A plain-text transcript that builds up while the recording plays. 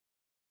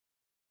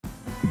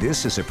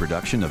This is a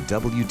production of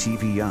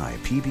WTVI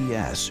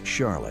PBS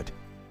Charlotte.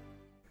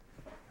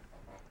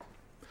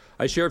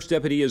 A sheriff's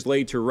deputy is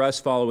laid to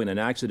rest following an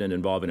accident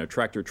involving a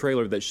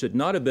tractor-trailer that should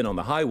not have been on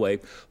the highway.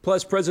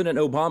 Plus, President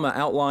Obama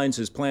outlines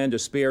his plan to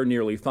spare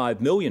nearly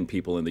 5 million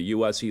people in the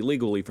U.S.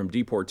 illegally from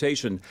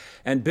deportation,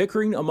 and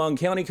bickering among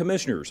county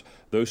commissioners.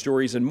 Those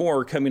stories and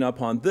more coming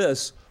up on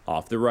this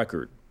Off the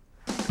Record.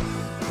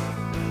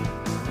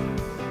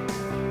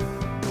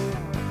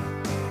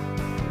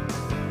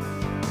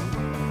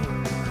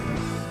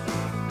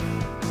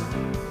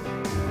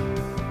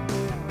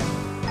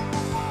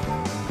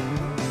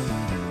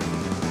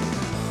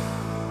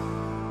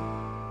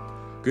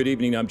 Good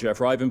evening, I'm Jeff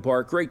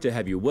Rivenbark. Great to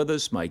have you with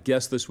us. My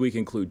guests this week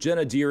include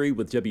Jenna Deery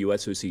with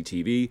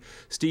WSOC-TV,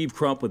 Steve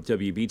Crump with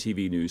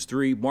WBTV News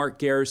 3, Mark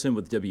Garrison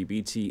with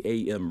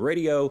WBTAM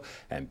Radio,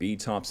 and B.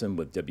 Thompson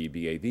with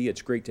WBAV.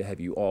 It's great to have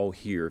you all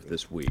here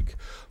this week.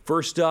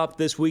 First up,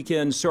 this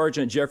weekend,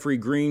 Sergeant Jeffrey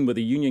Green with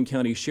the Union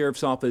County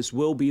Sheriff's Office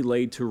will be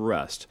laid to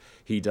rest.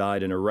 He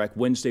died in a wreck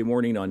Wednesday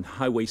morning on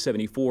Highway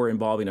 74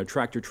 involving a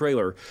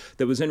tractor-trailer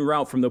that was en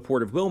route from the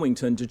Port of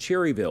Wilmington to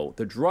Cherryville.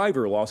 The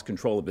driver lost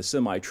control of his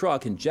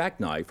semi-truck and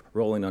jackknife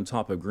rolling on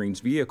top of Green's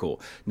vehicle.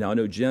 Now, I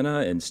know Jenna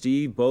and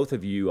Steve, both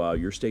of you,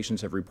 your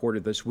stations have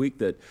reported this week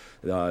that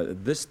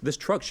this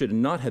truck should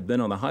not have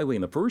been on the highway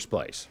in the first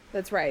place.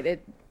 That's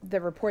right.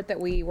 The report that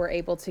we were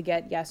able to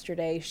get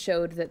yesterday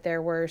showed that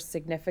there were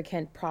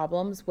significant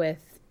problems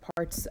with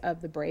parts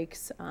of the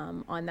brakes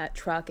on that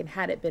truck, and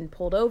had it been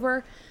pulled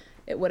over,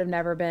 it would have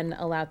never been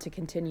allowed to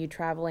continue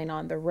traveling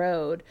on the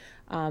road.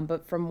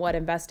 But from what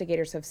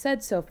investigators have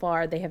said so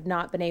far, they have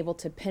not been able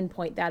to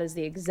pinpoint that as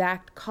the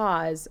exact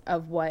cause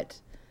of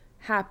what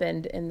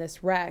happened in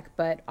this wreck,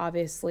 but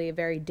obviously a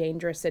very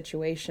dangerous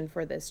situation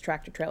for this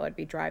tractor trailer to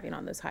be driving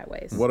on those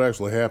highways. What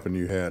actually happened,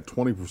 you had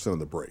 20% of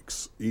the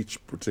brakes.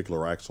 Each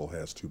particular axle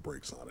has 2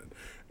 brakes on it.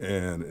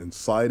 And in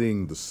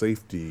citing the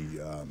safety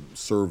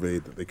survey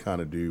that they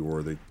kind of do,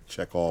 where they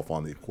check off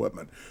on the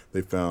equipment,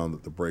 they found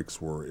that the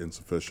brakes were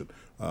insufficient.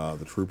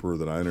 The trooper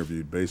that I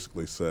interviewed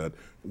basically said,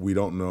 we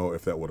don't know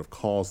if that would have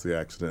caused the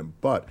accident,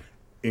 but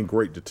in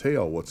great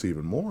detail, what's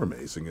even more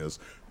amazing is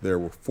there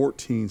were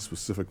 14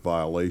 specific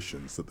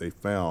violations that they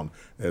found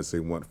as they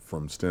went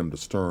from stem to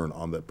stern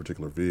on that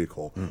particular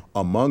vehicle.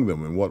 Among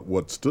them, and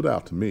what stood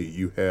out to me,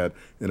 you had,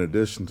 in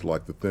addition to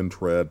like the thin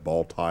tread,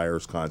 ball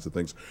tires, kinds of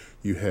things,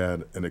 you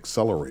had an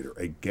accelerator,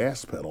 a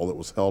gas pedal that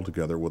was held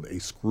together with a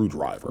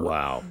screwdriver.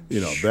 Wow. You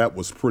know, that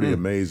was pretty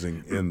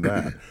amazing in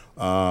that.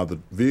 The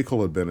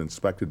vehicle had been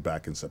inspected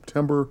back in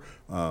September,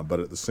 but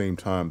at the same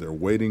time, they're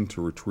waiting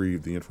to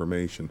retrieve the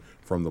information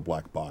from the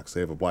black box. They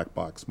have a black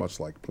box, much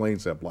like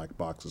planes have black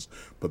boxes,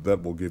 but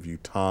that will give you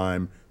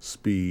time,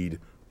 speed,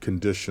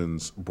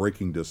 conditions,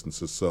 braking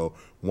distances. So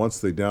once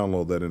they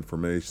download that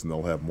information,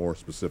 they'll have more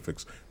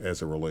specifics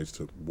as it relates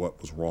to what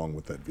was wrong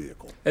with that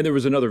vehicle. And there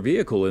was another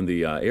vehicle in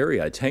the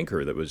area, a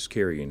tanker, that was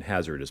carrying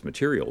hazardous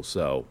materials.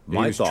 So he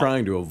was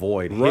trying to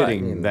avoid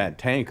hitting that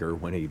tanker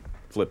when he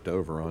flipped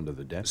over onto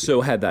the deputy.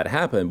 So had that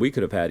happened, we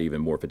could have had even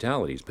more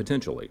fatalities,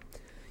 potentially.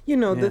 You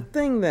know, the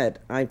thing that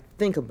I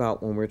think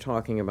about when we're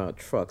talking about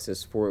trucks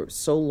is, for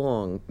so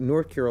long,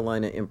 North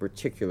Carolina in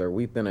particular,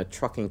 we've been a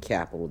trucking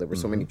capital. There were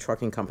so many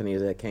trucking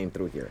companies that came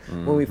through here.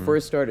 When we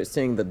first started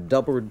seeing the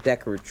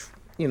double-decker,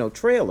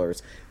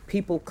 trailers,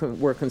 people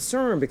were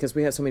concerned because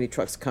we had so many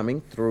trucks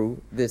coming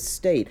through this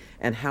state,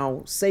 and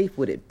how safe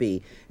would it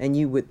be? And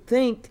you would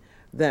think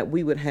that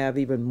we would have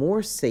even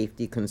more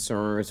safety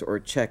concerns or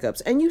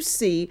checkups. And you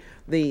see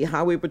the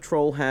Highway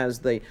Patrol has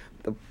the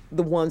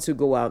ones who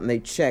go out and they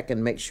check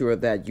and make sure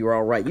that you're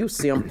all right. You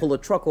see them pull a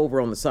truck over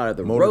on the side of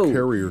the road. Motor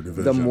Carrier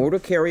Division. The Motor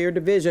Carrier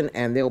Division,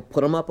 and they'll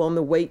put them up on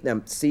the weight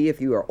and see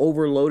if you are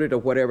overloaded or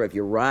whatever, if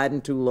you're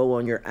riding too low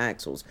on your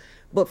axles.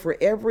 But for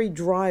every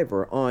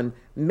driver on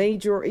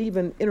major or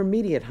even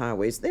intermediate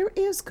highways, there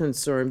is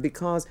concern,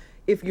 because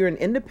if you're an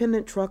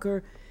independent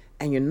trucker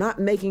and you're not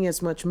making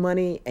as much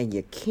money and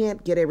you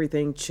can't get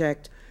everything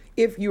checked,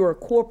 if you're a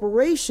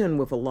corporation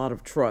with a lot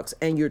of trucks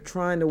and you're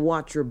trying to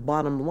watch your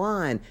bottom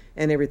line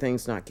and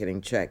everything's not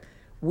getting checked,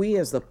 we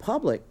as the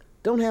public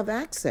don't have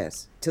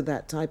access to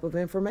that type of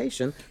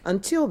information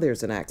until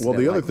there's an accident.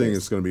 Well, the other thing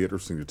that's going to be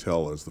interesting to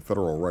tell is the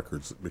federal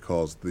records,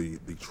 because the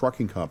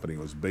trucking company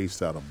was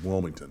based out of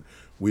Wilmington.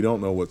 We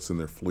don't know what's in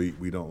their fleet.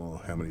 We don't know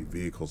how many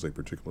vehicles they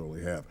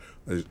particularly have.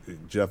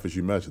 Jeff, as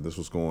you mentioned, this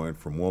was going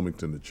from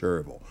Wilmington to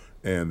Cherryville.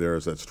 And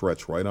there's that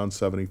stretch right on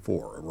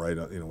 74, right,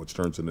 which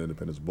turns into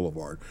Independence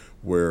Boulevard,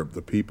 where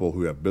the people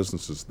who have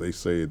businesses, they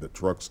say that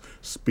trucks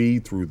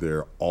speed through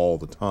there all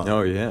the time.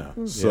 Oh, yeah.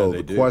 So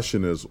the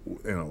question is,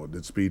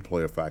 did speed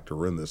play a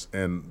factor in this?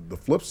 And the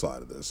flip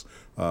side of this,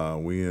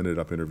 we ended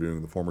up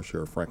interviewing the former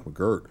Sheriff Frank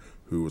McGirt,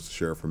 who was the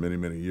sheriff for many,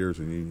 many years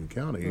in Union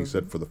County. And he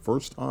said for the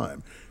first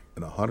time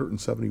in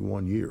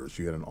 171 years,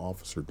 you had an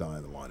officer die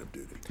in the line of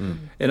duty.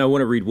 And I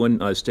want to read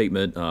one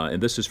statement,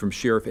 and this is from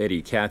Sheriff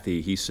Eddie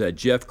Cathy. He said,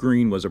 Jeff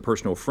Green was a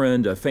personal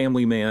friend, a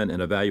family man,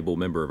 and a valuable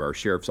member of our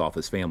Sheriff's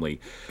Office family.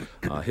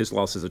 His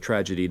loss is a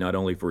tragedy not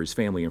only for his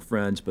family and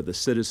friends, but the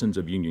citizens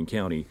of Union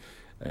County.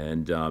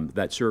 And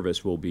that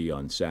service will be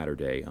on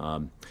Saturday.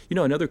 You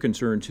know, another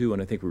concern too,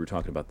 and I think we were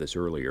talking about this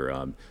earlier,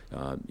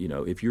 you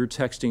know, if you're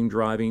texting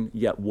driving,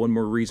 yet one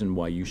more reason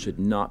why you should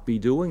not be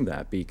doing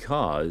that,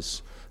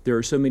 because there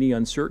are so many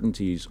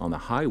uncertainties on the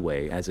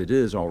highway as it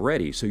is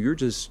already. So you're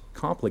just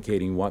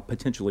complicating what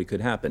potentially could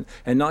happen.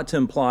 And not to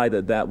imply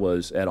that that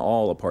was at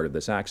all a part of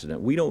this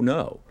accident. We don't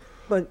know.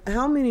 But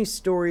how many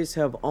stories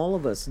have all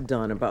of us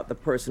done about the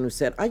person who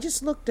said, I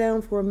just looked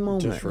down for a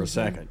moment. Just for a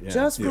second, yeah.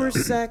 Just for a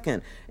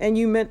second. And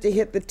you meant to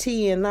hit the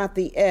T and not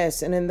the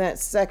S, and in that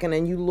second,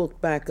 and you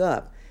looked back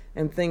up,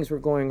 and things were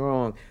going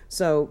wrong.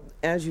 So,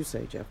 as you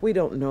say, Jeff, we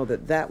don't know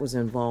that that was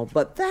involved,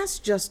 but that's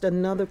just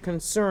another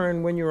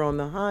concern when you're on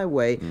the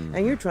highway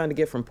and you're trying to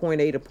get from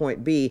point A to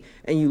point B,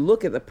 and you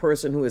look at the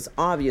person who is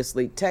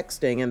obviously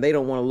texting and they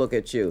don't want to look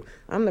at you.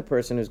 I'm the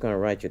person who's going to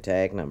write your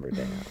tag number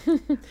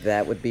down.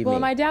 That would be me. Well,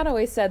 my dad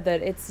always said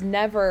that it's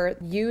never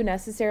you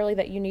necessarily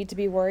that you need to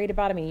be worried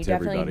about. I mean, you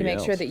definitely need to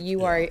make sure that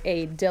you are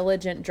a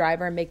diligent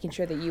driver and making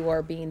sure that you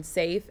are being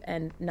safe,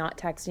 and not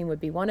texting would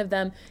be one of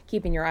them,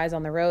 keeping your eyes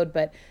on the road,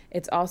 but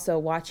it's also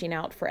watching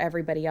out for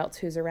everybody else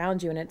who's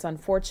around you. And it's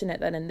unfortunate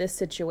that in this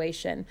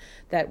situation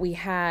that we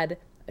had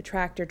a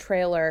tractor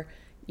trailer,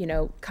 you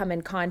know, come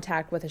in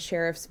contact with a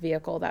sheriff's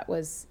vehicle that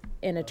was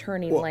in a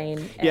turning lane,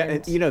 and yeah,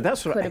 and, you know,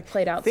 that's what could have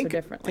played out so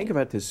differently. Think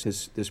about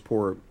this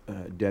poor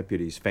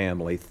deputy's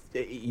family,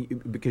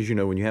 because, you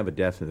know, when you have a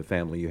death in the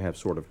family, you have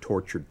sort of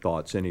tortured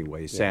thoughts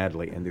anyway,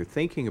 sadly, and they're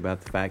thinking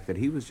about the fact that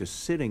he was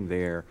just sitting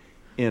there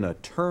in a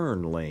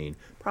turn lane,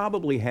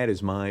 probably had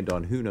his mind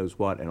on who knows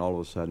what, and all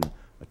of a sudden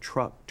a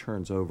truck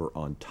turns over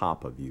on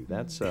top of you.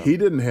 That's he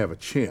didn't have a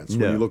chance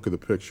No. when you look at the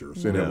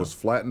pictures, and No. it was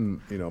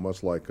flattened, you know,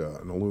 much like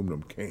an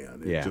aluminum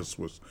can. It Yeah. just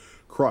was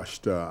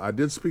crushed. I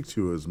did speak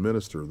to his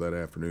minister that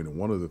afternoon, and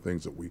one of the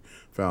things that we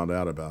found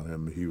out about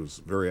him, he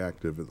was very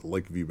active at the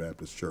Lakeview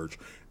Baptist Church,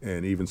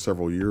 and even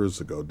several years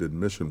ago did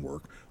mission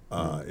work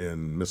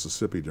in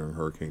Mississippi during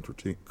Hurricane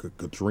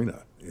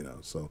Katrina. You know,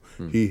 so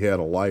he had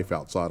a life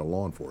outside of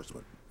law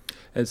enforcement.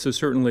 And so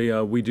certainly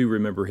we do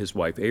remember his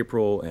wife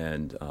April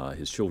and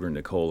his children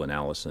Nicole and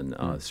Allison.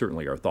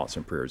 Certainly our thoughts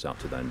and prayers out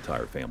to that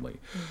entire family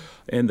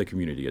and the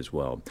community as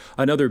well.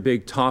 Another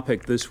big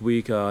topic this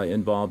week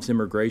involves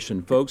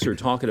immigration. Folks are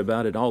talking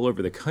about it all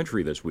over the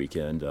country this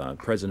weekend.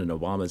 President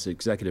Obama's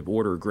executive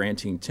order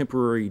granting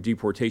temporary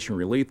deportation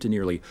relief to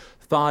nearly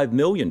 5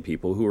 million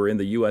people who are in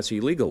the U.S.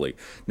 illegally.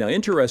 Now,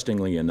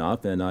 interestingly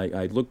enough, and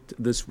I looked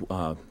this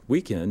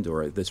weekend,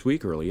 or this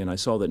week early, and I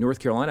saw that North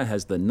Carolina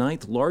has the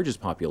 9th largest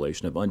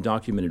population of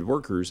undocumented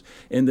workers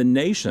in the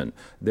nation.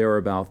 There are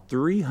about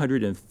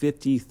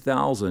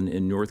 350,000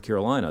 in North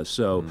Carolina.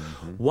 So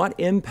what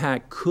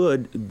impact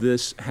could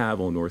this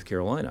have on North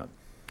Carolina?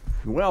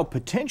 Well,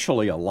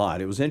 potentially a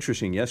lot. It was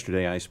interesting.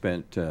 Yesterday I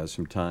spent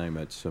some time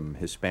at some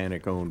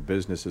Hispanic-owned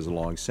businesses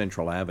along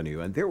Central Avenue,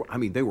 and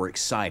they were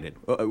excited.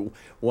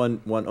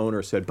 One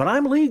owner said, "But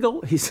I'm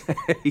legal," he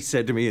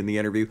said to me in the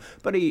interview,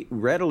 but he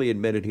readily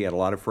admitted he had a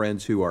lot of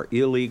friends who are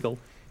illegal.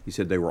 He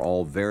said they were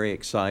all very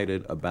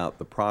excited about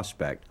the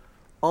prospect.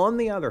 On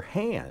the other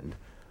hand,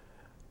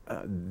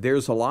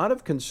 there's a lot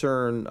of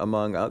concern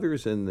among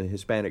others in the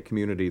Hispanic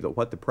community that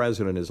what the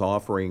president is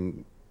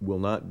offering will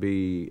not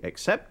be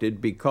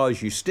accepted,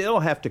 because you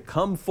still have to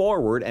come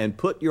forward and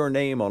put your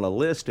name on a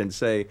list and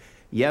say,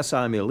 yes,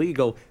 I'm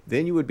illegal,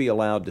 then you would be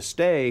allowed to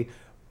stay.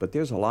 But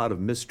there's a lot of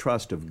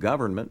mistrust of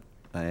government,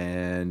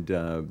 and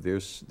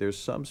there's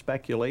some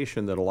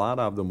speculation that a lot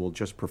of them will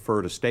just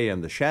prefer to stay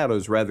in the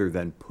shadows rather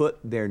than put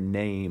their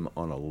name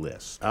on a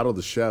list. Out of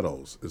the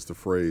shadows is the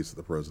phrase that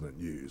the president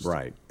used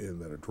in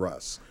that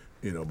address.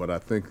 You know, but I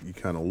think you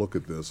kind of look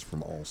at this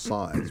from all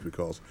sides,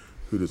 because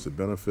who does it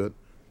benefit?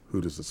 Who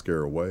does it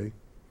scare away?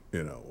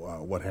 You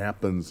know, what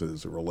happens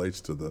as it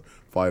relates to the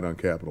fight on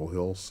Capitol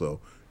Hill. So,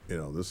 you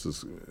know, this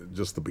is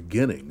just the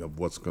beginning of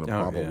what's going to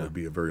probably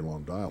be a very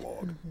long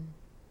dialogue.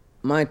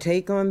 My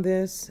take on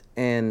this,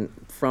 and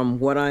from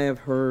what I have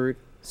heard,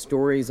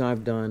 stories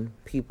I've done,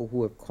 people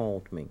who have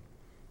called me,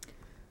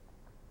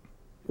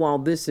 while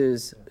this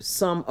is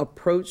some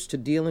approach to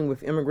dealing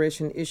with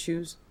immigration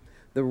issues,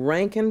 the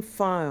rank and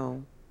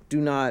file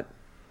do not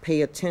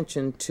pay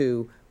attention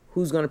to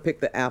who's going to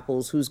pick the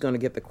apples, who's going to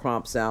get the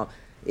crops out.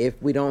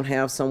 If we don't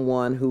have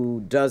someone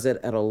who does it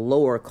at a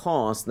lower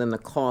cost, then the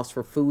cost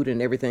for food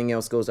and everything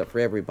else goes up for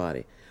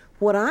everybody.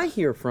 What I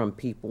hear from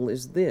people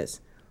is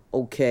this: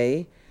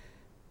 okay,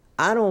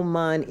 I don't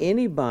mind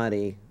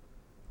anybody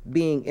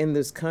being in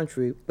this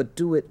country, but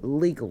do it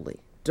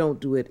legally.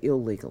 Don't do it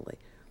illegally.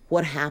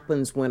 What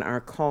happens when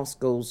our cost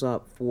goes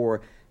up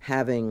for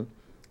having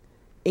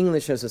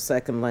English as a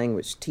second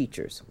language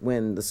teachers,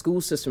 when the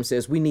school system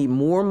says we need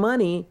more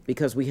money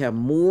because we have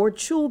more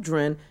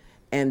children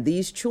and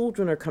these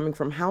children are coming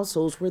from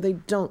households where they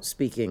don't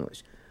speak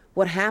English?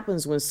 What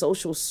happens when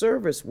social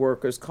service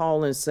workers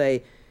call and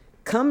say,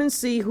 come and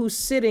see who's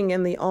sitting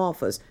in the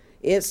office?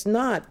 It's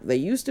not, they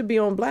used to be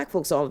on black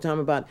folks all the time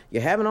about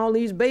you're having all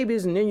these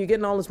babies and then you're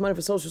getting all this money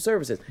for social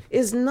services.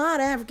 It's not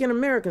African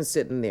Americans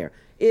sitting there.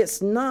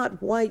 It's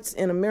not whites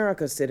in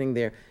America sitting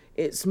there.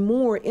 It's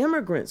more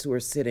immigrants who are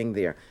sitting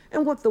there.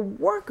 And what the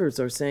workers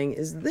are saying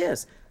is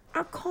this: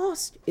 our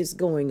cost is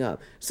going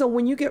up. So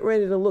when you get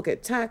ready to look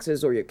at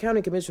taxes, or your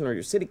county commissioner or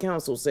your city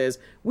council says,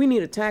 we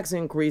need a tax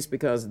increase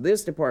because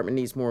this department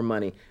needs more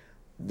money,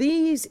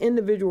 these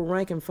individual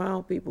rank and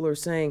file people are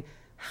saying,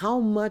 how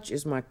much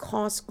is my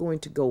cost going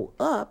to go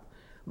up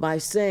by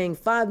saying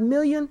 $5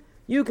 million?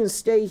 You can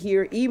stay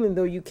here even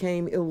though you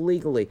came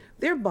illegally.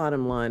 Their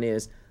bottom line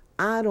is,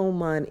 I don't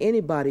mind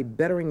anybody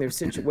bettering their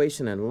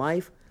situation in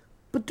life,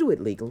 but do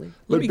it legally.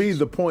 But B,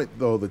 the point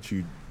though that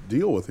you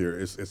deal with here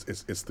is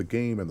it's the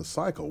game and the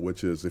cycle,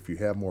 which is if you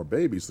have more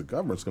babies, the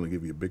government's going to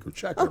give you a bigger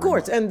check. Of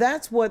course, and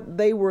that's what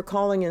they were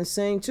calling and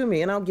saying to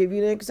me. And I'll give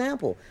you an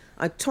example.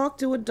 I talked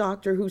to a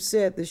doctor who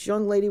said this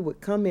young lady would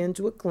come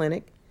into a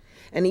clinic,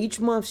 and each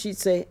month she'd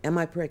say, am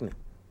I pregnant?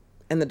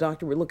 And the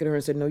doctor would look at her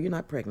and say, no, you're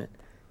not pregnant.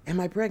 Am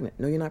I pregnant?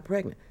 No, you're not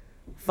pregnant.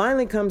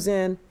 Finally comes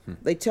in,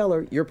 they tell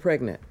her, you're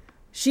pregnant.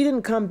 She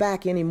didn't come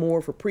back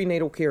anymore for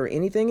prenatal care or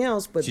anything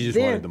else, but she just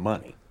wanted the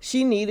money.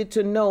 She needed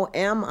to know,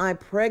 am I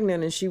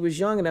pregnant? And she was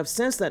young enough.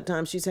 Since that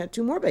time, she's had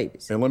 2 more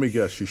babies. And let me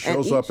guess, she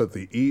shows up at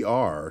the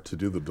ER to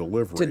do the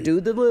delivery. To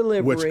do the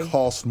delivery. Which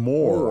costs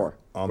more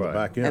on the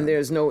back end. And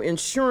there's no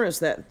insurance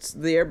that's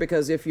there,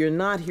 because if you're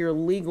not here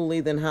legally,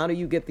 then how do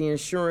you get the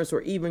insurance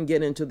or even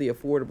get into the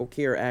Affordable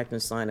Care Act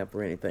and sign up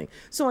for anything?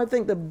 So I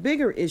think the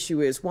bigger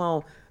issue is,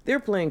 while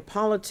they're playing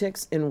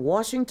politics in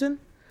Washington,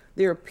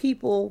 there are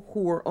people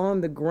who are on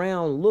the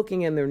ground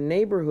looking in their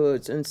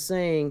neighborhoods and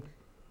saying,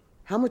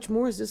 how much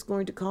more is this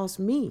going to cost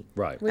me?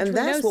 Right. Which and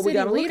that's what we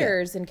got to look at.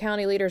 Leaders and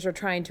county leaders are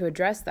trying to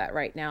address that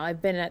right now.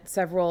 I've been at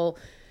several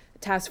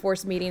task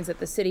force meetings that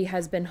the city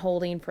has been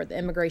holding for the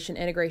Immigration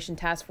Integration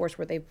Task Force,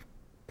 where they've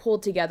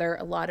pulled together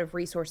a lot of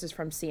resources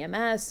from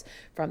CMS,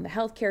 from the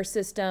healthcare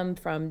system,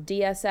 from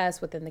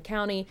DSS within the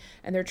county,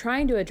 and they're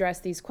trying to address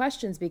these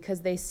questions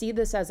because they see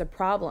this as a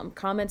problem.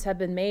 Comments have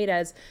been made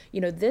as,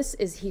 you know, this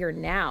is here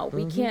now.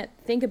 We can't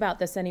think about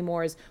this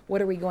anymore as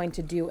what are we going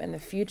to do in the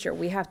future.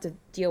 We have to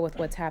deal with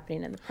what's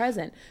happening in the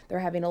present. They're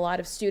having a lot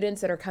of students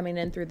that are coming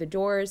in through the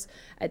doors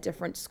at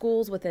different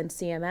schools within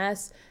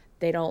CMS.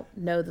 They don't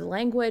know the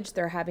language.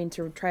 They're having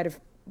to try to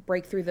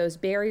break through those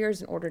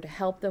barriers in order to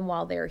help them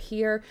while they're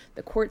here.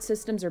 The court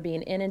systems are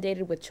being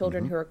inundated with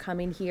children who are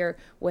coming here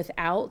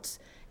without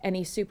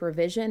any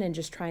supervision and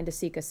just trying to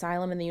seek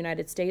asylum in the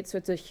United States. So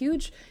it's a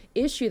huge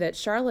issue that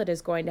Charlotte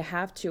is going to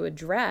have to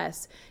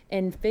address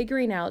in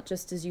figuring out,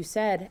 just as you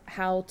said,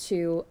 how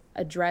to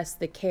address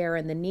the care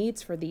and the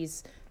needs for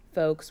these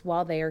folks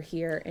while they are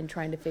here and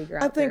trying to figure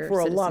out their citizenship. I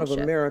think for a lot of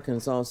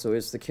Americans also,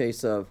 it's the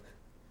case of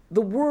the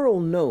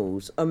world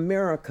knows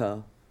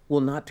America will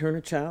not turn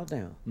a child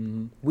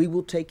down. We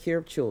will take care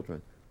of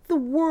children. The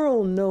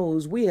world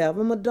knows we have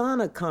a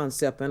Madonna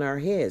concept in our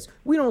heads.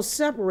 We don't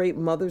separate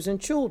mothers and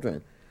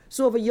children.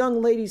 So if a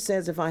young lady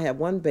says, if I have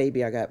 1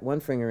 baby, I got 1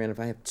 finger in. If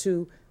I have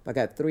 2, if I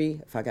got 3,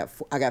 if I got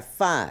 4, I got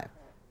 5.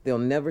 They'll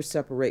never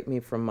separate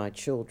me from my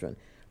children.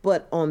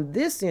 But on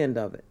this end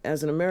of it,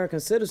 as an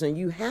American citizen,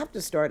 you have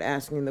to start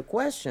asking the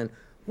question,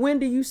 when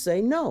do you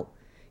say no?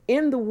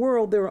 In the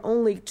world, there are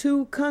only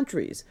 2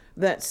 countries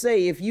that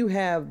say if you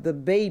have the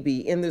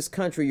baby in this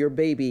country, your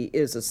baby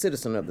is a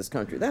citizen of this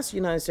country. That's the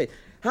United States.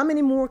 How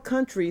many more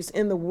countries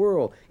in the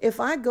world? If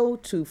I go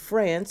to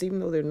France, even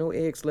though there are no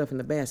eggs left in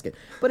the basket,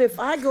 but if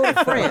I go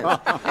to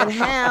France and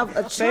have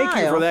a child... Thank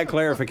you for that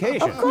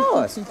clarification. Of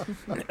course.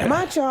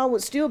 My child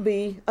would still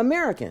be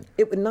American.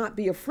 It would not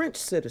be a French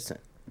citizen.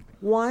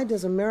 Why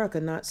does America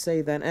not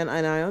say that? And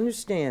I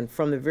understand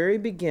from the very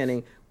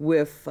beginning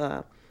with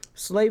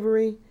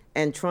slavery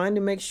and trying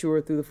to make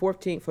sure through the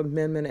 14th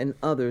Amendment and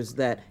others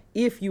that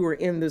if you are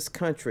in this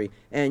country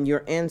and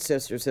your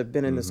ancestors have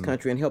been in this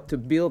country and helped to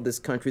build this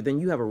country, then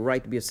you have a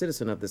right to be a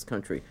citizen of this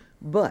country.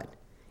 But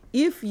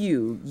if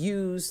you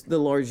use the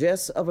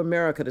largesse of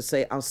America to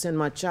say, I'll send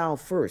my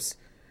child first,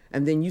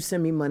 and then you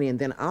send me money, and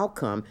then I'll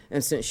come,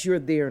 and since you're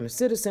there and a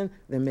citizen,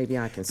 then maybe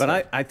I can.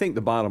 But I think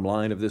the bottom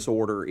line of this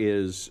order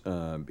is,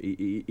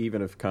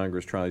 even if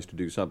Congress tries to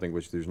do something,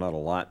 which there's not a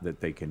lot that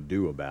they can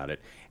do about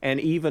it, and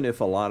even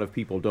if a lot of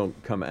people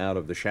don't come out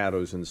of the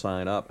shadows and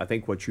sign up, I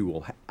think what you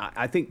will,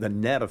 I think the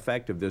net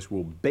effect of this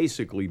will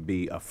basically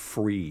be a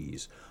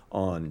freeze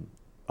on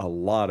a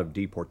lot of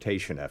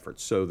deportation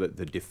efforts, so that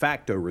the de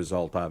facto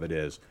result of it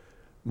is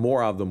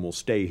more of them will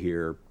stay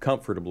here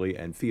comfortably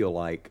and feel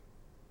like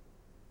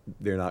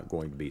they're not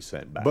going to be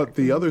sent back. But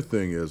the other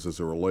thing is,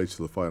 as it relates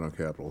to the fight on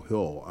Capitol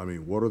Hill, I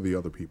mean, what are the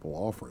other people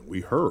offering?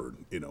 We heard,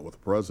 you know, what the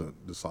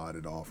president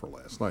decided to offer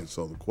last night.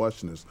 So the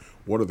question is,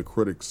 what are the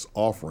critics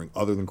offering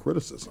other than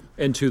criticism?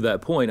 And to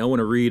that point, I want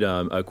to read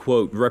a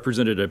quote.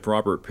 Representative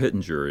Robert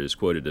Pittenger is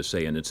quoted as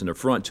saying, "It's an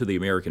affront to the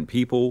American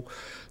people.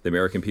 The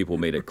American people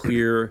made a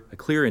clear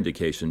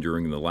indication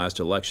during the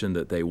last election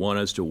that they want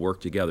us to work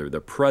together.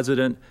 The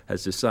president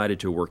has decided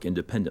to work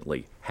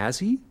independently." Has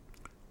he?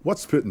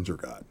 What's Pittenger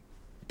got?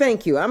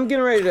 Thank you. I'm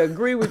getting ready to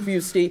agree with you,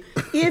 Steve.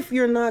 If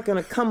you're not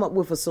going to come up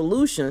with a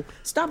solution,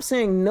 stop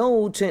saying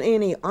no to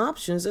any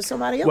options that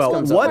somebody else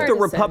comes up with. What the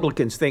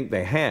Republicans think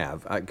they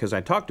have, because I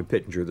talked to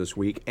Pittenger this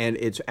week, and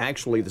it's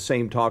actually the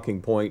same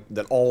talking point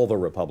that all the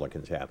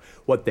Republicans have.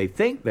 What they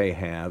think they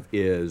have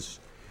is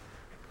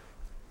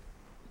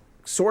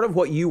sort of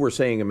what you were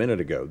saying a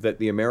minute ago, that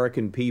the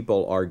American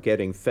people are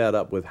getting fed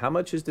up with how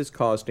much is this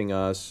costing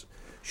us?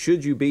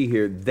 Should you be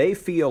here? They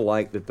feel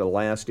like that the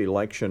last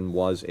election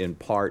was in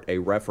part a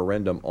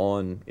referendum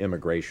on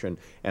immigration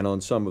and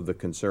on some of the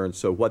concerns.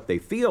 So what they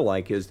feel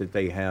like is that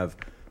they have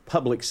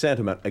public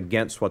sentiment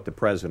against what the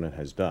president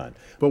has done.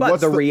 But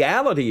the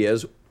reality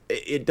is,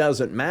 it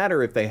doesn't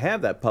matter if they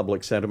have that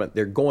public sentiment.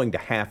 They're going to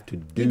have to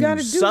do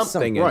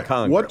something in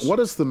Congress. What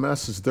is the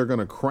message they're going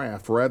to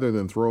craft rather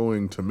than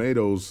throwing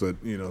tomatoes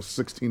at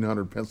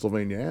 1600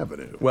 Pennsylvania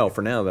Avenue? Well,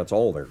 for now, that's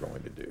all they're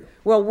going to do.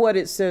 Well, what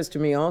it says to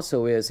me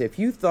also is, if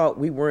you thought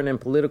we weren't in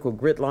political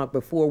gridlock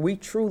before, we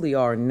truly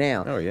are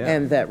now. Oh, yeah.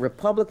 And that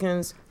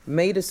Republicans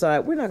may decide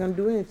we're not going to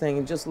do anything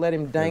and just let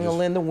him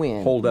dangle in the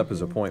wind. Hold up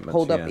his appointments.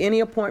 Hold up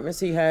any appointments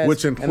he has.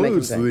 Which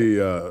includes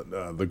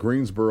the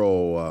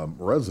Greensboro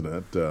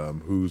resident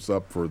who's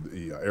up for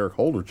the Eric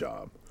Holder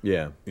job.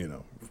 Yeah.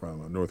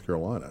 From North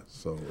Carolina.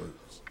 So.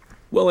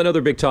 Well,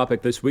 another big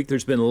topic this week.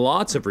 There's been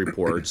lots of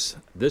reports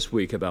this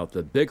week about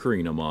the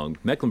bickering among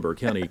Mecklenburg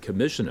County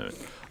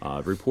commissioners.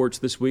 Reports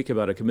this week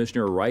about a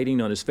commissioner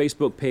writing on his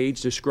Facebook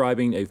page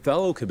describing a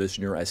fellow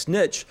commissioner as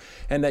snitch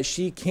and that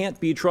she can't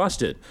be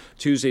trusted.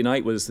 Tuesday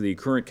night was the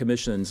current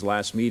commission's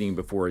last meeting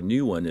before a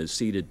new one is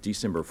seated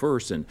December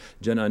 1st. And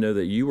Jenna, I know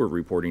that you were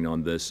reporting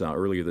on this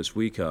earlier this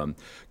week.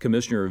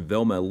 Commissioner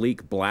Velma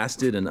Leak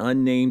blasted an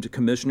unnamed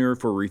commissioner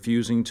for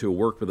refusing to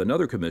work with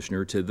another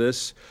commissioner. To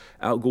this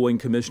outgoing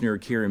commissioner,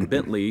 Karen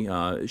Bentley,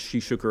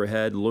 she shook her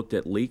head, looked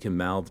at Leak, and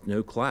mouthed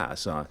no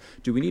class.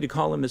 Do we need to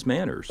call him his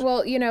manners?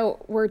 Well,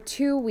 we're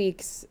 2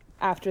 weeks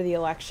after the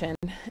election,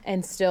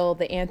 and still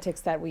the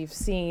antics that we've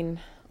seen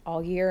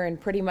all year and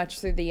pretty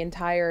much through the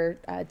entire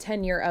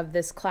tenure of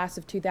this class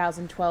of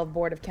 2012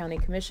 Board of County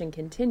Commission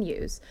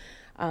continues.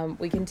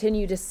 We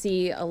continue to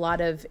see a lot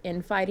of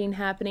infighting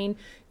happening.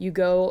 You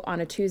go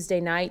on a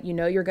Tuesday night,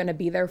 you're going to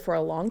be there for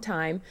a long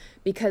time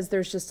because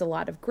there's just a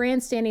lot of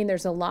grandstanding.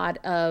 There's a lot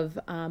of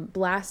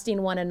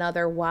blasting one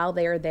another while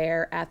they're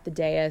there at the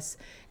dais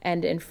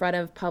and in front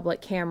of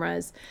public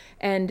cameras.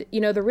 And,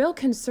 the real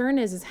concern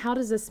is how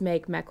does this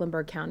make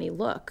Mecklenburg County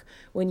look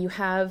when you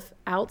have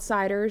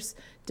outsiders,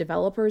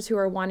 developers who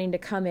are wanting to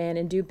come in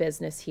and do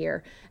business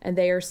here, and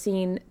they are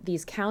seeing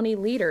these county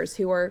leaders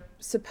who are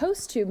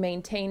supposed to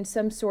maintain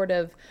some sort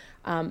of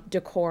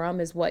decorum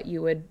is what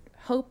you would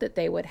hope that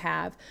they would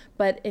have,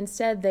 but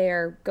instead they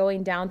are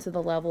going down to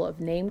the level of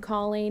name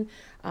calling.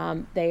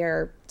 They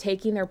are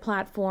taking their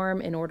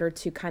platform in order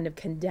to kind of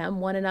condemn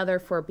one another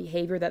for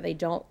behavior that they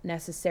don't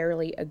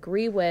necessarily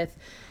agree with.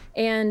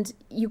 And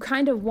you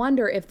kind of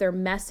wonder if their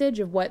message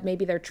of what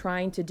maybe they're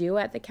trying to do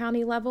at the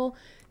county level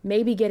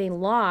may be getting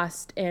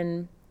lost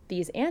in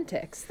these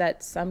antics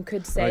that some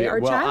could say are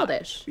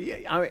childish.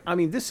 I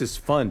mean, this is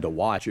fun to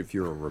watch if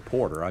you're a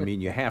reporter. I mean,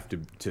 you have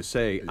to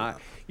say,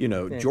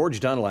 George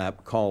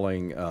Dunlap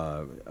calling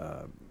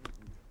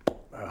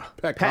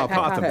Pat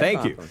Cotham,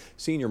 thank you.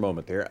 Senior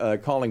moment there,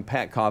 calling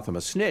Pat Cotham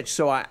a snitch.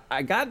 So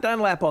I got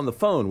Dunlap on the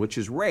phone, which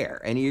is rare,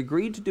 and he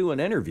agreed to do an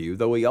interview,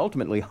 though he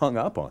ultimately hung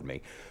up on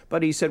me.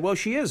 But he said, well,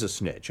 she is a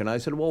snitch. And I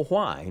said, well,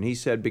 why? And he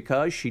said,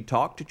 because she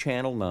talked to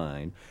Channel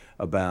 9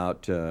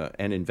 about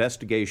an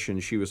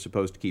investigation she was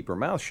supposed to keep her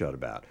mouth shut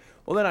about.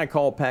 Well, then I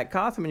called Pat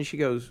Cotham, and she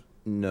goes,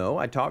 no,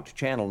 I talked to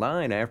Channel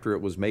 9 after it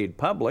was made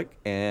public,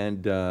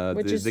 and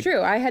which is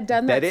true. I had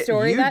done that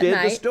story that night. You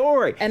did the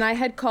story, and I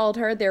had called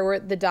her.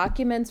 The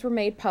documents were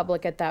made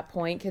public at that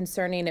point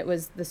concerning there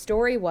was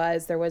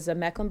a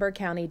Mecklenburg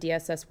County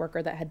DSS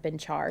worker that had been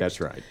charged. That's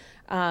right.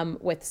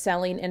 With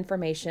selling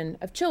information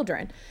of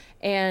children,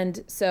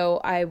 and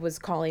so I was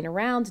calling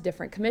around to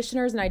different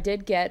commissioners, and I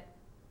did get.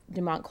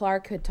 Dumont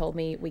Clark had told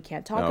me we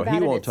can't talk about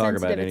it. He won't it's talk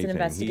sensitive. about It's anything. an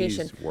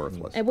investigation. He's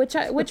worthless. And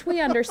which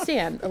we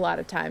understand a lot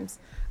of times.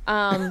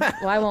 Well,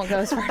 I won't go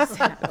as far as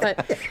that,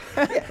 but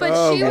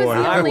she was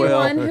the only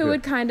one who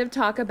would kind of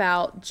talk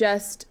about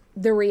just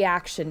the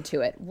reaction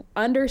to it,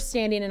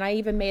 understanding, and I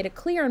even made it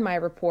clear in my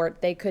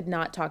report they could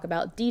not talk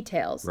about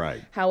details.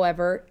 Right.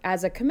 However,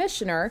 as a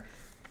commissioner,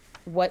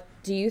 what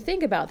do you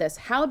think about this?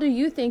 How do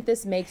you think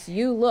this makes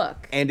you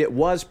look? And it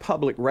was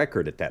public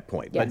record at that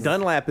point. Yes. But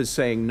Dunlap is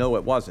saying, no,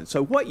 it wasn't.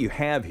 So what you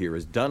have here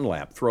is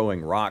Dunlap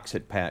throwing rocks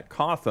at Pat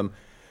Cotham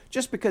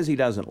just because he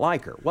doesn't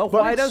like her. Well,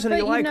 why doesn't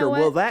he like her?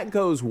 Well, that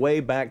goes way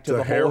back to the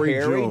whole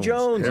Harry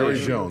Jones Harry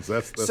issue. Jones.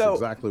 That's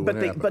exactly what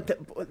happened.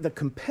 But the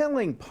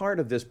compelling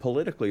part of this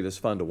politically that's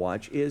fun to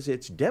watch is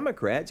it's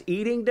Democrats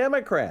eating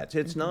Democrats.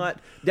 It's not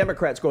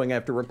Democrats going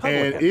after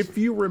Republicans. And if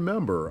you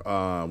remember,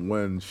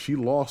 when she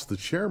lost the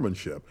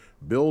chairmanship,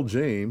 Bill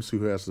James,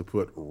 who has to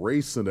put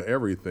race into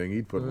everything,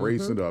 he'd put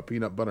race into a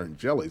peanut butter and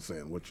jelly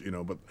sandwich,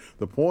 but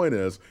the point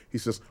is, he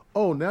says,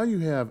 oh, now you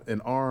have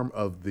an arm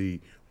of the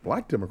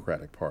Black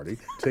Democratic Party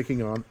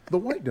taking on the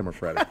white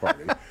Democratic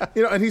Party.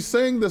 You know, and he's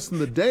saying this in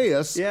the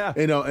dais. Yeah.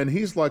 You know, and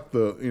he's like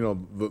the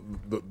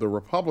the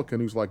Republican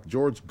who's like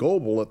George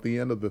Goebel at the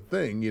end of the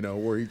thing. You know,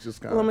 where he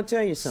just kind of I'm gonna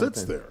tell you something.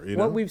 sits there. You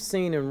know? What we've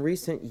seen in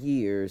recent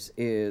years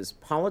is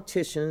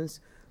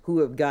politicians who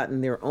have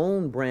gotten their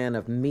own brand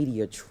of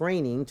media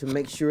training to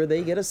make sure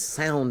they get a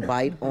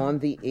soundbite on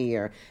the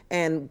air.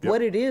 And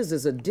what it is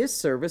a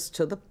disservice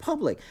to the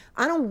public.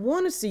 I don't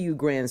want to see you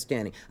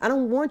grandstanding. I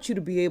don't want you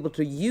to be able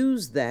to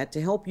use that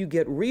to help you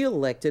get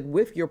reelected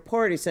with your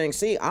party saying,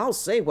 see, I'll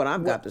say what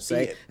I've got to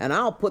say and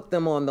I'll put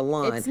them on the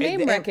line. It's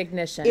name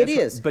recognition. It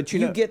is. But you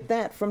know, get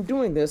that from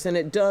doing this, and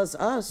it does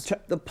us,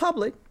 the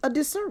public, a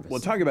disservice.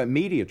 Well, talking about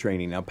media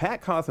training, now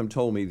Pat Cotham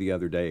told me the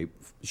other day,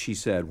 she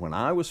said, when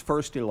I was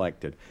first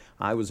elected,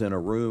 I was in a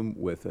room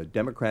with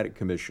Democratic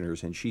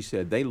commissioners, and she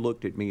said they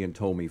looked at me and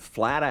told me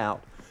flat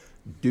out,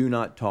 do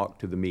not talk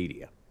to the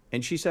media.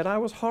 And she said I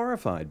was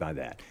horrified by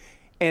that.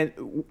 And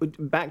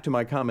back to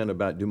my comment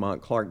about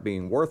Dumont Clark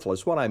being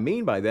worthless, what I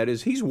mean by that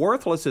is he's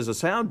worthless as a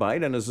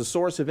soundbite and as a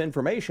source of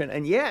information,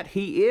 and yet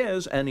he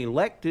is an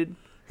elected...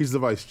 He's the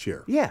vice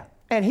chair. Yeah,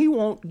 and he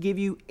won't give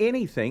you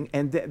anything,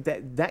 and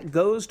that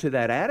goes to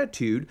that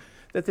attitude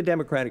that the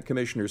Democratic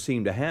commissioners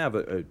seem to have,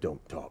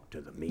 don't talk to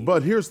the media.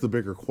 But here's the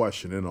bigger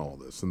question in all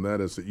this, and that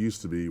is it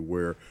used to be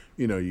where,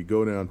 you know, you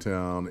go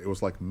downtown, it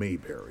was like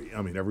Mayberry.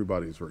 I mean,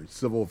 everybody's very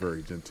civil,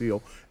 very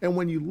genteel. And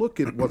when you look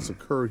at what's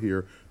occurred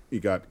here,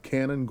 you got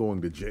Cannon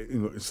going to jail, you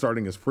know,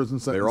 starting his prison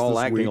sentence. They're all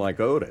this acting week. like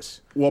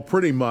Otis. Well,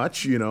 pretty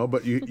much, you know,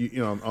 but you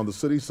know, on the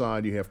city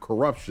side, you have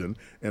corruption,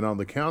 and on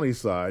the county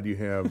side, you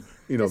have,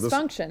 you know,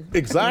 Dysfunction. This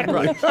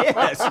exactly.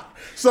 Yes.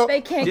 So They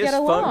can't get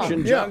along.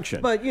 Dysfunction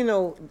junction. But, you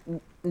know,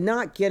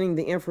 not getting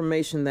the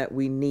information that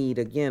we need,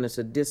 again, is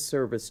a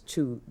disservice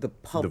to the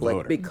public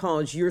voter.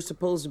 because you're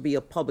supposed to be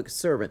a public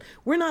servant.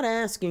 We're not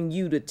asking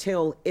you to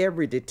tell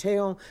every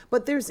detail,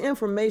 but there's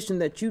information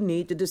that you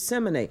need to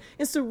disseminate.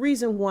 It's the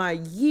reason why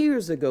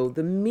years ago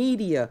the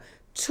media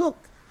took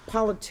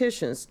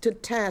politicians to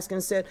task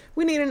and said,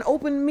 we need an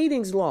open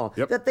meetings law,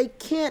 that they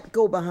can't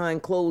go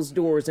behind closed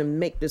doors and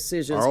make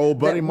decisions. Our old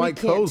buddy that we Mike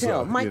can't Koza,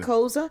 tell. Mike yeah.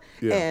 Koza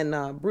Yeah.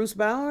 and Bruce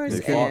Bowers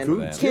They fought for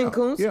and that. Ken Yeah.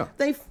 Kuntz, Yeah.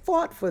 they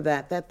fought for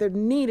that there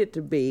needed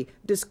to be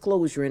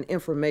disclosure and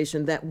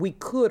information that we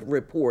could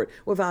report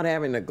without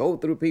having to go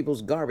through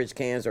people's garbage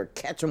cans or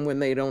catch them when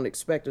they don't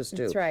expect us to.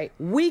 That's right.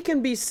 We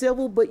can be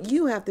civil, but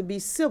you have to be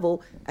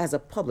civil as a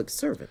public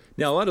servant.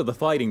 Now, a lot of the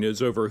fighting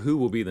is over who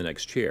will be the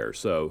next chair.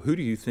 So who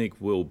do you think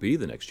will be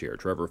the next chair?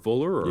 Trevor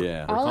Fuller or,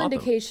 Yeah. or All Cotham?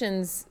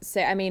 indications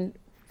say, I mean,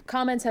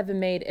 comments have been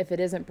made, if it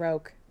isn't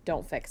broke,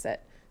 don't fix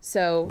it.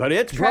 So, But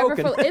it's Trevor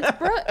broken. Fuller, it's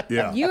broke.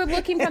 Yeah. You're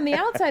looking from the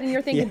outside and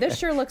you're thinking, this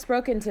sure looks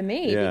broken to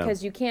me Yeah.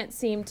 because you can't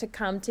seem to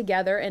come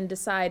together and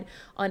decide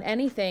on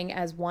anything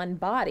as one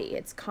body.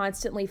 It's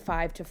constantly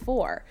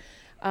 5-4.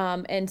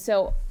 And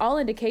so all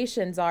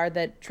indications are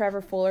that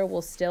Trevor Fuller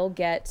will still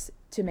get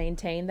to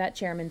maintain that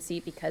chairman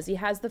seat because he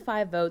has the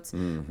 5 votes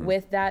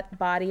with that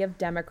body of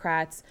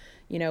Democrats.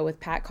 You know, with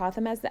Pat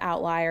Cotham as the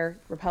outlier,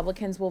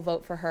 Republicans will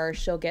vote for her.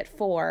 She'll get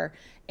 4,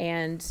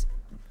 and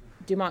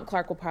Dumont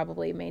Clark will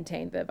probably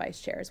maintain the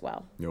vice chair as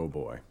well. Oh,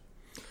 boy.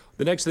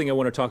 The next thing I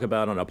want to talk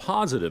about on a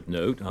positive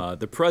note,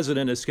 the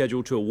president is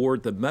scheduled to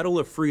award the Medal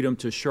of Freedom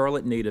to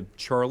Charlotte native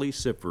Charlie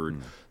Sifford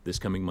this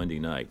coming Monday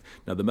night.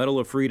 Now, the Medal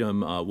of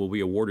Freedom will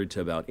be awarded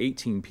to about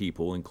 18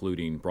 people,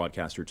 including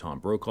broadcaster Tom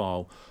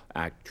Brokaw,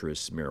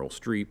 actress Meryl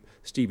Streep,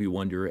 Stevie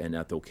Wonder, and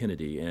Ethel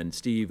Kennedy. And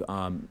Steve,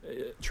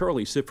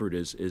 Charlie Sifford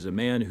is a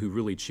man who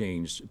really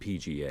changed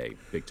PGA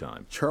big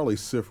time. Charlie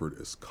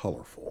Sifford is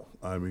colorful.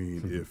 I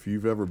mean, if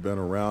you've ever been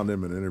around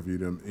him and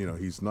interviewed him, you know,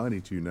 he's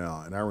 92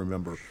 now. And I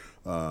remember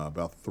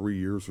about 3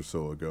 years or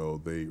so ago,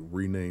 they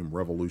renamed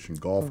Revolution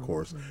Golf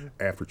Course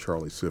after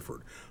Charlie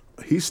Sifford.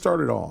 He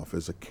started off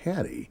as a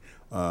caddy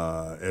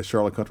at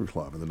Charlotte Country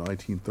Club in the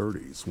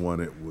 1930s when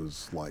it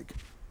was like,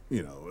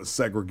 you know,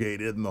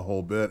 segregated and the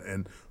whole bit.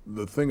 And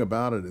the thing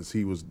about it is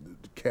he was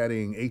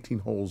caddying 18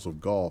 holes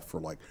of golf for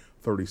like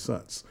 30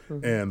 cents.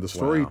 And the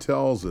story he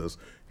tells is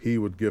he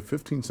would give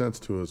 15 cents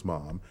to his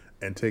mom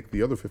and take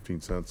the other 15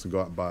 cents and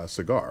go out and buy a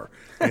cigar.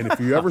 And if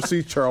you ever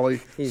see Charlie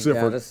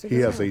Sifford, he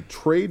has a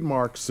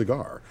trademark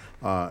cigar.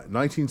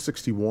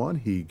 1961,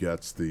 he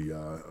gets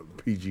the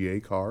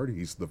PGA card.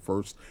 He's the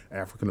first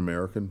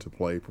African-American to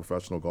play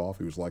professional golf.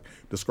 He was like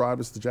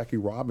described as the Jackie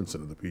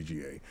Robinson of the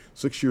PGA.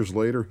 6 years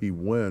later, he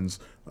wins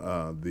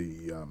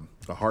the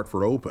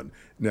Hartford Open.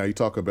 Now, you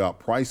talk about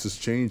prices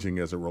changing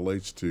as it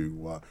relates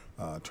to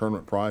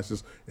tournament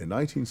prices. In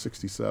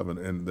 1967,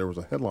 and there was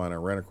a headline I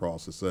ran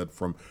across that said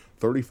from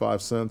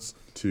 35 cents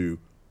to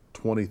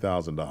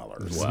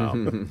 $20,000.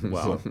 Wow.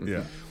 Wow. So,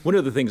 yeah. One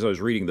of the things I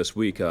was reading this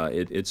week,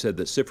 it said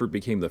that Sifford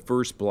became the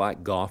first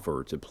black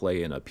golfer to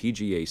play in a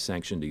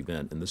PGA-sanctioned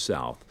event in the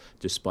South,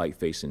 despite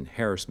facing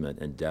harassment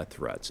and death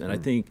threats. And I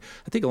think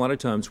a lot of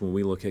times when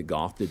we look at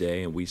golf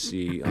today and we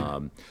see,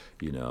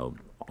 you know,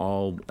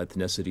 all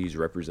ethnicities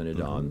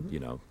represented on,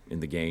 in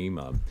the game.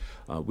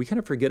 We kind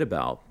of forget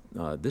about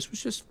this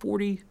was just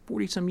 40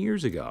 some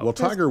years ago. Well,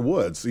 Tiger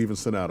Woods even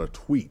sent out a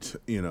tweet,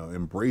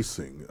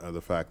 embracing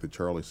the fact that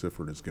Charlie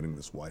Sifford is getting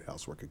this White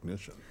House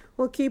recognition.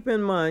 Well, keep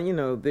in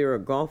mind, there are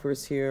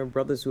golfers here,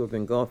 brothers who have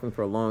been golfing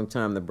for a long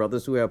time, the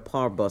brothers who have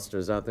par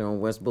busters out there on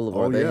West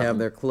Boulevard. They have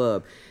their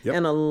club. Yep.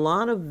 And a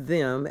lot of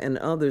them and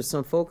others,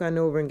 some folk I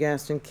know over in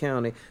Gaston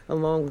County,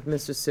 along with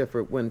Mr.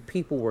 Sifford, when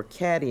people were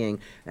caddying,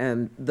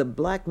 and the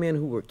black men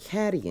who were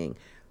caddying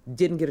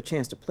didn't get a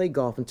chance to play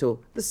golf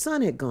until the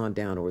sun had gone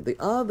down, or the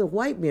other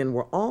white men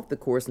were off the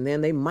course, and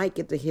then they might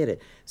get to hit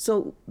it.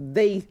 So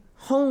they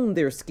honed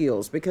their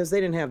skills because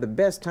they didn't have the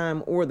best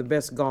time or the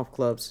best golf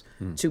clubs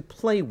to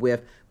play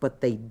with,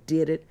 but they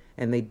did it,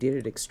 and they did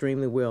it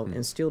extremely well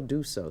and still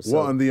do so.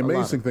 Well, and the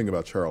amazing thing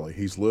about Charlie,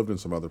 he's lived in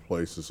some other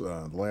places.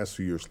 The last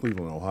few years,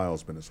 Cleveland, Ohio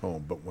has been his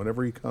home, but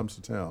whenever he comes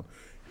to town,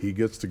 he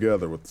gets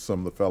together with some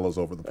of the fellows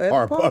over the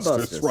Par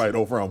Busters, right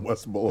over on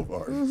West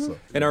Boulevard. So.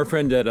 And our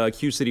friend at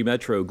Q City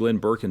Metro,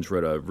 Glenn Birkins,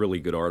 wrote a really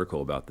good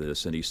article about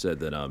this, and he said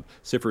that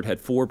Sifford had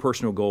 4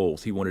 personal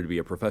goals. He wanted to be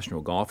a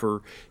professional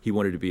golfer, he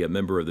wanted to be a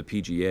member of the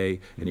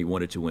PGA, and he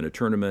wanted to win a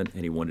tournament,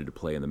 and he wanted to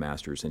play in the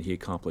Masters. And he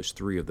accomplished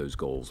 3 of those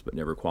goals, but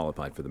never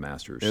qualified for the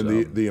Masters.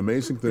 And the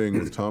amazing thing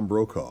with Tom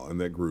Brokaw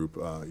and that group,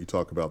 you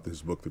talk about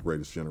his book, The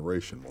Greatest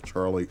Generation. Well,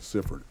 Charlie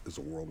Sifford is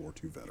a World War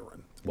II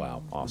veteran.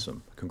 Wow,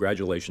 awesome.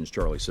 Congratulations,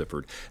 Charlie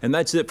Sifford. And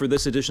that's it for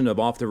this edition of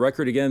Off the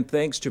Record. Again,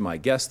 thanks to my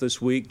guests this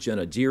week,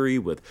 Jenna Deery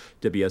with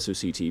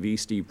WSOC-TV,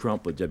 Steve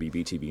Crump with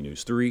WBTV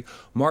News 3,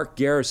 Mark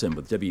Garrison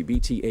with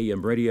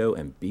WBTAM Radio,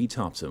 and B.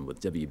 Thompson with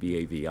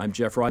WBAV. I'm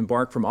Jeff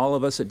Rivenbark from all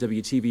of us at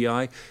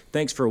WTVI.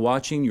 Thanks for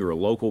watching your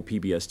local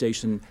PBS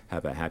station.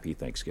 Have a happy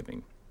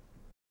Thanksgiving.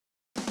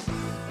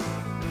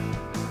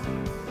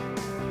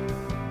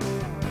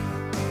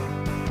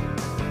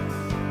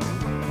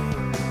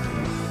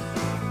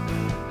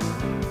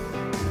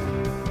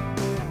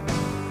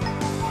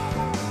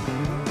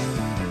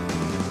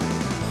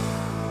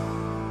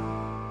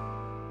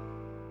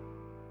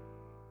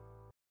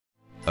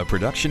 A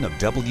production of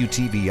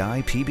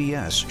WTVI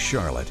PBS,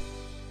 Charlotte.